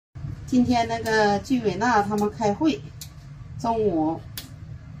今天那个聚伟娜他们开会，中午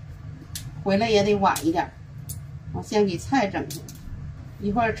回来也得晚一点，我先给菜整上，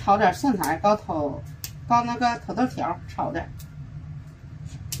一会儿炒点蒜苔，搞那个土豆条炒点，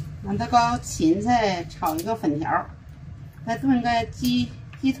完再搞芹菜炒一个粉条，再炖个鸡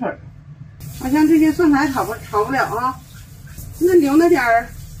腿。好像这些蒜苔炒不了啊，那留那点儿，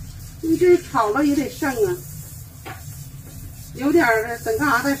你这炒了也得剩啊。有点儿，等干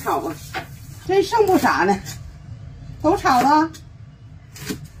啥再炒啊？真剩不啥呢，都炒了。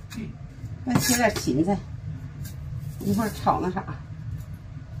再切点芹菜，一会儿炒那啥，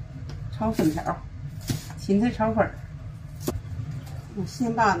炒粉条，芹菜炒粉儿。我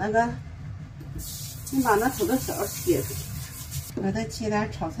先把那土豆条切出来，我再切点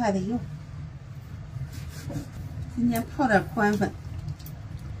炒菜的肉。今天泡点宽粉，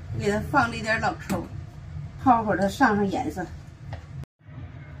给它放了一点老抽，泡会儿它上颜色。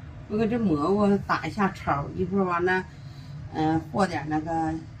我给这蘑菇打一下焯，一会儿完了，和点那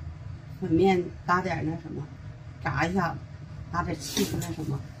个粉面，打点那什么，炸一下子，打点气那什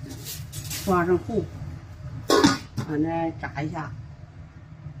么，装上糊，完了炸一下，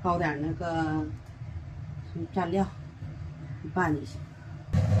搞点那个蘸料，一拌就行。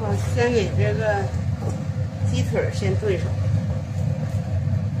我先给这个鸡腿先炖上，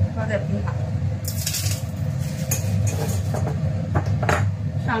搞点平糖。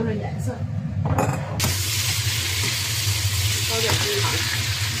上颜色，搞点冰糖，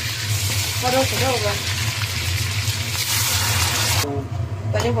搞点土豆子。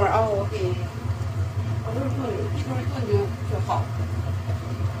等一会儿啊，我给土豆炖，一会儿炖就好。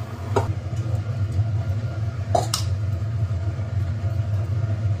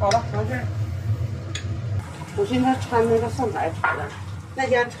好了，完事儿。我现在掺那个蒜苔炒的，那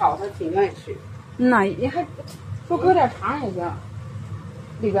家炒他挺愿意吃。那也还多搁点肠也行。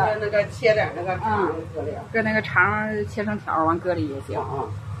里边那个切点那个肠搁里，搁那个肠切成条，完搁里也行。啊，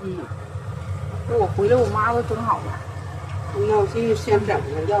这我回来我妈都整好了。那我寻思先整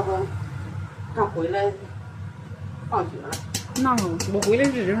了，要不刚回来放学了。那我回来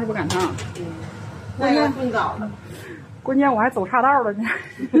是真是不赶趟。那个炖早了。关键我还走岔道了呢。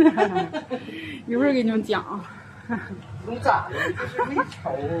一会儿给你们讲。都咋的？就是没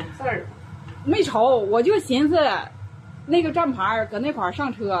瞅字儿。没瞅，我就寻思。那个站牌搁那块儿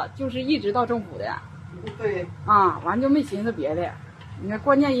上车，就是一直到政府的。对。啊，完就没寻思别的。你看，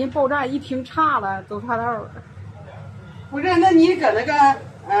关键人报站一听岔了，走岔道了。不是，那你搁那个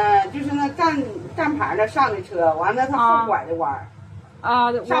就是那站牌那上的车，完了他后拐的弯儿。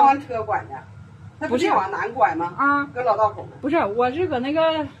啊。上完车拐的。他不是往南拐吗？啊。搁老道口呢。不是，我是搁那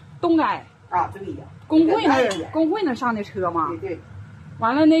个东街。啊，对呀。工会那上的车嘛。对对。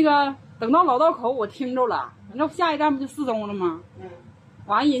完了那个等到老道口，我听着了。那下一站不就四中了吗？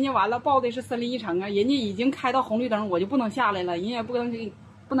完人家完了报的是森林一城啊，人家已经开到红绿灯，我就不能下来了，人家也不能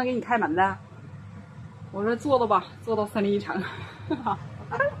给你开门的。我说坐吧，坐到森林一城。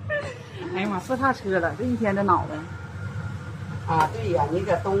哎呀妈，坐岔车了，这一天这脑袋。啊，对呀，你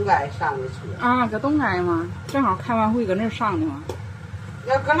搁东街上的车。啊，搁东街嘛，正好开完会搁那儿上的嘛。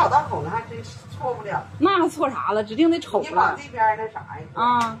要搁老道口那还真错不了。那错啥了？指定得瞅了。你往这边那啥呀？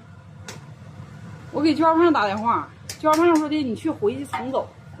啊。我给娟胖打电话，娟胖说的你去回去重走，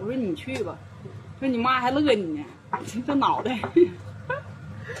我说你去吧，说你妈还乐你呢，这脑袋。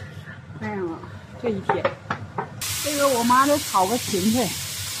哎呀妈，这一天，这个我妈得炒个芹菜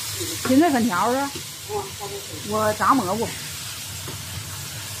粉条啊，我炸蘑菇。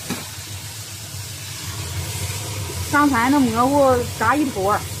刚才那蘑菇炸一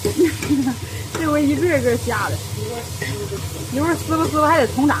坨，这回一个个下的，一会儿撕吧还得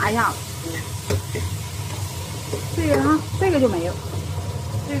重炸一下子。这个这个就没有，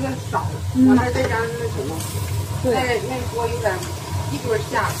这个少，完了再加上那什么，对，那锅有点一锅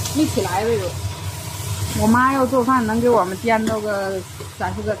下了，没起来这个。我妈要做饭能给我们颠到个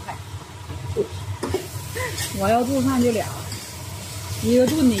30个菜，我要做饭就俩，一个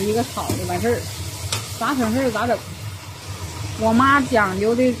炖的，一个炒的，完事儿，咋省事咋整。我妈讲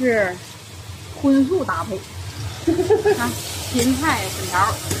究的是荤素搭配，啊，芹菜粉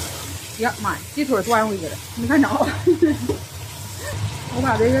条。呀妈呀，鸡腿端回去了，没看着。我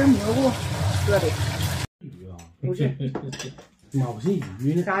把这个蘑菇搁里。鱼啊？不是，妈，我是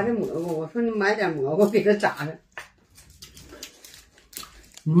鱼呢。炸的蘑菇，我说你买点蘑菇给它炸上。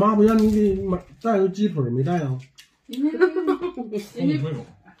你妈不让你给买带个鸡腿没带啊？人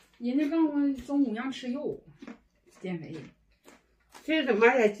家告诉我中午让吃肉，减肥。这是怎么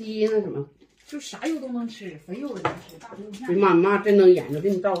买点鸡那什么？就啥肉都能吃，肥肉也能吃，大肉片。妈真能研究，给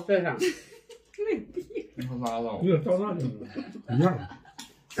你照这上。没病。你说拉倒，有点照那去了，一样。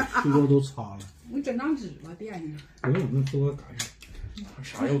最多都擦了。我整张纸吧垫上。不用，那多干净。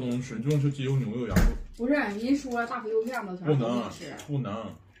啥肉都能吃，你就能吃鸡肉、牛肉、羊肉。不是，人说大肥肉片子全不能吃，不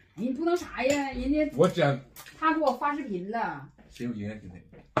能。你不能啥呀？人家我真。他给我发视频了。谁有经验？今天。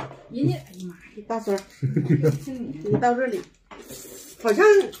人家，哎呀妈呀，大孙，你你到这里，好像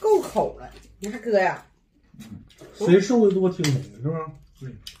够口了。你还哥呀？谁瘦的多听谁的，是吧？对。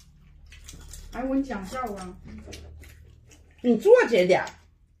哎，我给你讲笑话。你坐这点儿，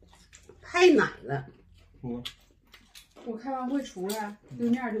太奶了。我开完会出来，对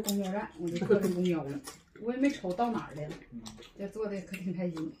面就公交站，我就坐上公交了。我也没瞅到哪儿去了，这坐的可挺开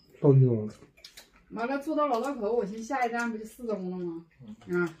心。到一中了。完了，坐到老道口，我寻思下一站不就4中了吗？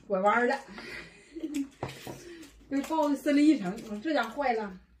啊，拐弯了，被抱的森林一城。我说这家坏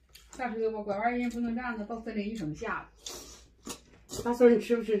了，下车吧，拐弯人家不能站着，到森林一城下了。大孙，你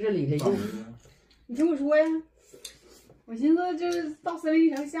吃不吃这里的？你听我说呀，我寻思就是到森林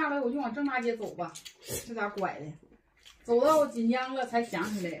一城下来，我就往正大街走吧。这家拐的，走到锦江了才想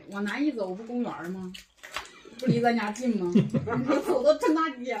起来，往南一走不公园吗？不离咱家近吗？你说走到正大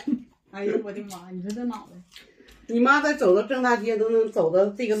街。哎呦我的妈！你说这脑袋，你妈在走到正大街都能走到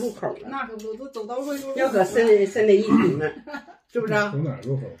这个路口了，那可不都走到路要搁森林一城呢，是不是？走哪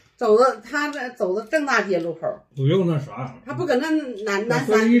路口？走到他这走到正大街路口，不用那啥，他不搁那南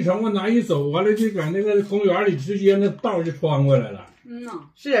森山林一城往南一走，完了就搁那个公园里直接那道就穿过来了。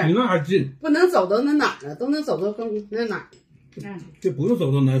是比那还近，不能走到那哪儿了，都能走到那哪儿。就不用走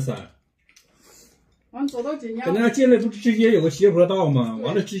到南山。完走到锦江，搁那进来不直接有个斜坡道吗？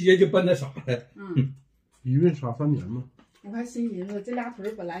完了直接就奔那啥了。一孕傻3年嘛。我还心寻思这俩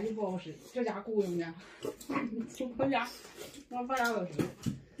腿本来就不好使，这家雇佣的，我家我半2小时。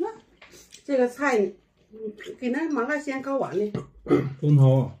那这个菜你给那麻辣鲜高完了。钟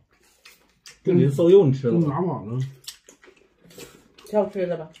涛啊，这里瘦肉你吃了吗？拿碗了。挑吃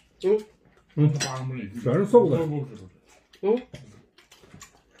了吧？全是瘦的。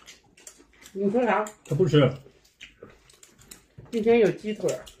你说啥？他不吃。今天有鸡腿。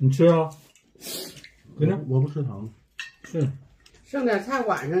你吃啊？给他，我不吃糖。是。剩点菜，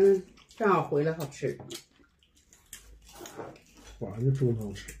晚上正好回来好吃。晚上就中涛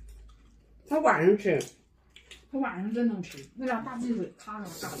吃。他晚上吃。他晚上真能吃，那俩大鸡腿咔咔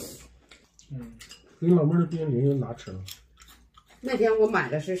咔的。给老妹儿的冰淇淋拿吃了。那天我买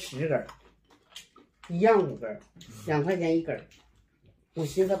的是10根，一样5根，2块钱1根。我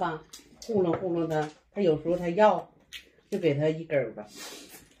寻思吧，糊弄糊弄他，他有时候他要，就给他1根吧，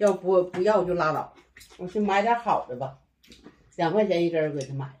要不要就拉倒。我去买点好的吧，2块钱1根给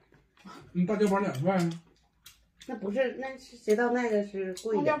他买。大脚板2块啊？那不是，那是谁道那个是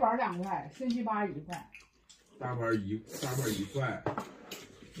贵的？大脚板2块，兴趣8 1块。大板1块。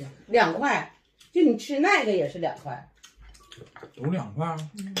2块，就你吃那个也是2块。都2块啊？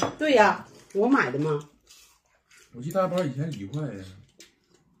对呀，我买的嘛。我记得大板以前1块呀。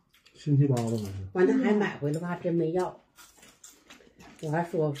星期8了那是。完了还买回来吧，真没要。我还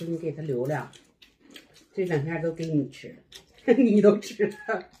说，我说你给他留两，这2天都给你吃了，你都吃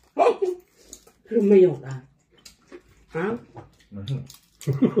了，说没有了，啊？没事。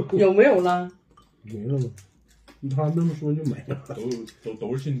有没有了？没了吗？他那么说就没了。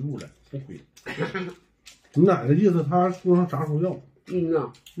都是进驻了，不亏。你奶的意思，他说上啥时候要？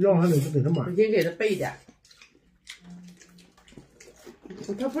呐，要还得给他买。你先给他备点。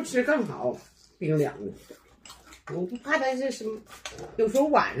他不吃更好，冰凉的。我不怕他是什么，有时候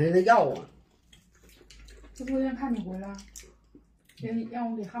晚上他要啊。他昨天看你回来，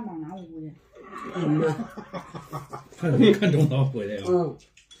让我给汉堡拿5块看钱。看钟涛回来了。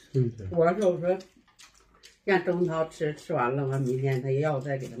我说让钟涛吃完了，完明天他要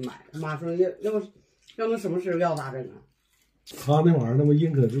再给他买。他妈说要那什么时候要咋整啊？他那玩意儿那么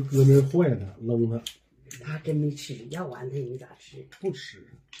硬，可就搁那坏他扔他。他真没吃，要完他也没咋吃，不吃。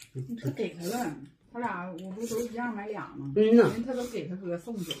他给他了，他俩我不是都一样买俩吗？人他都给他哥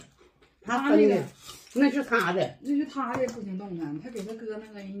送去了。他那个那是他的，那是他的不行动弹，他给他哥那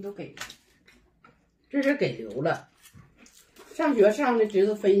个人都给了。这是给留了。上学上的知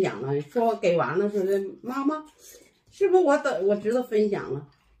道分享了，说给完了，说是妈妈，是不是我知道分享了？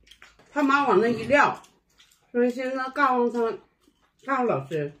他妈往那一撂，说现在告诉老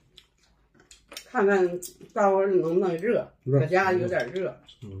师，看看待会儿能不能热，搁家有点热。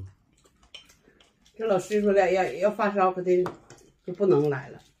这老师说的要发烧，可得就不能来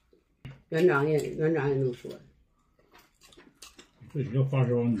了。园长也那么说的。为什么要发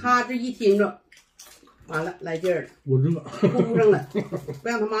烧？他这一听着，完了来劲儿了，我热，哭上了，不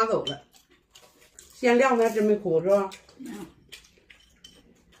让他妈走了。先撂那真没哭是吧？没有，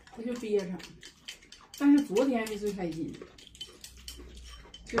他就憋着。但是昨天是最开心。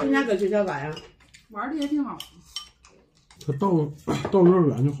今天搁学校咋样？玩的也挺好。他到幼儿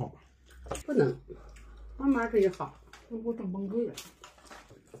园就好了。不能，慢慢这就好。给我整崩溃了。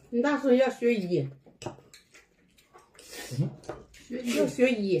你大孙要学医，要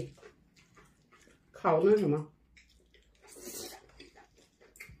学医，考那什么？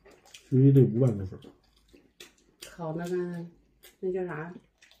学医得500多分。考那个那叫啥？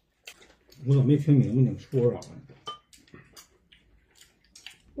我咋没听明白你们说啥呢？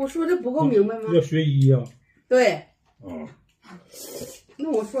我说的不够明白吗？要学医呀。对。啊。那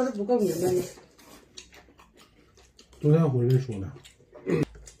我说的不够明白呢。昨天回来说的，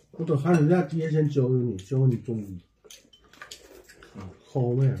我等寒暑假第一天教你中医，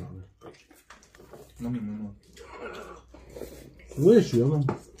号脉啥的。能明白吗？我也学嘛，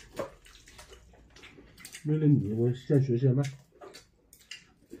为了你，我现学现卖。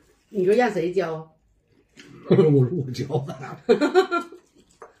你说让谁教啊？我说我教的。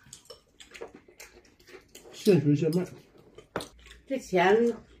现学现卖。这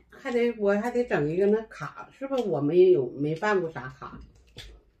钱我还得整一个那卡，是不是？我们没办过啥卡？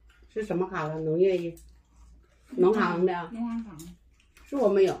是什么卡了？农行的。农行卡。是我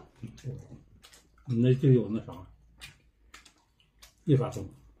没有。你那就有那啥，一发通。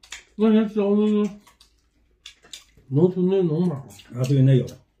那人教那个农村的农保啊，对，那有，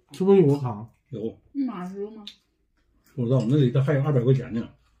是不是有个卡？有。密码是吗？不知道，那里头还有200块钱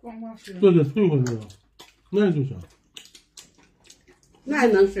呢。光挂失。对对，退回去了，那就行。那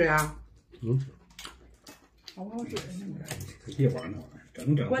也能使啊？能使。好不好使？别玩那玩意儿，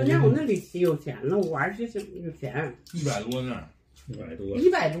整。关键我那里起有钱了，我玩是有钱。100多呢。100多。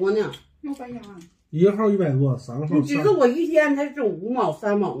100多呢。要白瞎。一个号100多，3个号。你知道我一天才挣5毛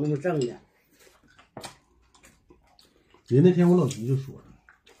3毛那么挣的。人那天我老姨就说了，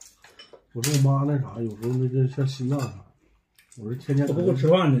我说我妈那啥，有时候那个像心脏啥，我说天天都不吃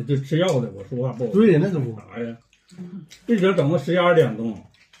饭的，就吃药的，我说话不好。对，那怎么啥呀？一直等到11、2点钟，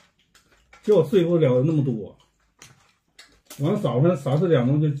就我睡不了那么多。完了早上3、4点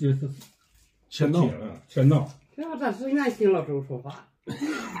钟就是签到了，签到。这我咋是愿意听老周说话？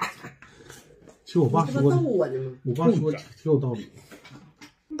其实我爸说的，逗我呢吗？我爸说挺有道理。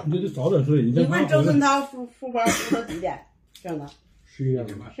你就早点睡。你问周春涛书包书到几点挣的？11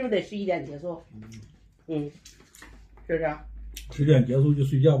点半。是不是得11点结束？是不是？10点结束就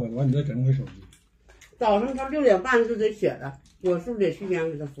睡觉呗，完你再整回手机。早上他6点半就得起来，我是不是得去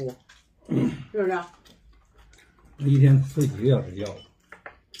边给他敷？是不是？一天睡几个小时觉？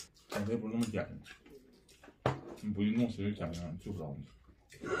减肥不是那么简单，你不运动谁就减肥救不着你。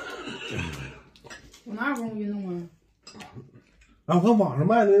我哪有功夫运动啊？然后他网上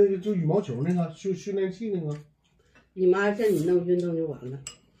卖的那个就羽毛球那个训练器那个，你妈叫你弄运动就完了。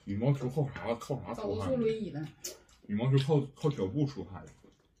羽毛球靠啥出汗？早都坐轮椅了。羽毛球靠脚步出汗。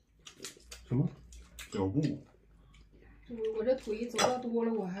什么？脚步。我这腿走道多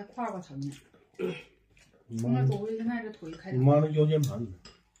了，我还胯巴疼呢。从那走回去，现在这腿开。你妈那腰间盘。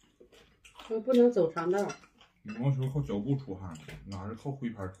我不能走长道。羽毛球靠脚步出汗，哪是靠挥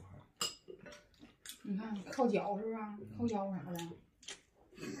拍出汗？你看，靠脚是不是？靠腰啥的，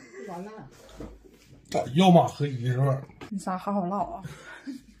就完了。腰马合一是吧？你仨好好唠啊。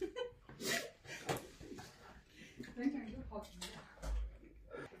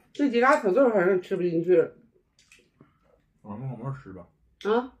这几嘎土豆好像吃不进去了。我让老妹吃吧。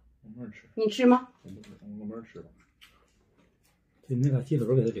啊？老妹吃。你吃吗？我不吃，我老妹吃吧。就那俩鸡腿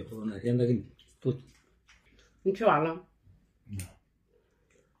给他留着，哪天再给你做。你吃完了？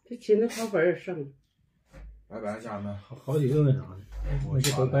这芹菜炒粉也剩。拜拜，家人们。好几个那啥的，那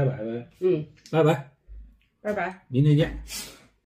就都拜拜呗。拜拜。明天见。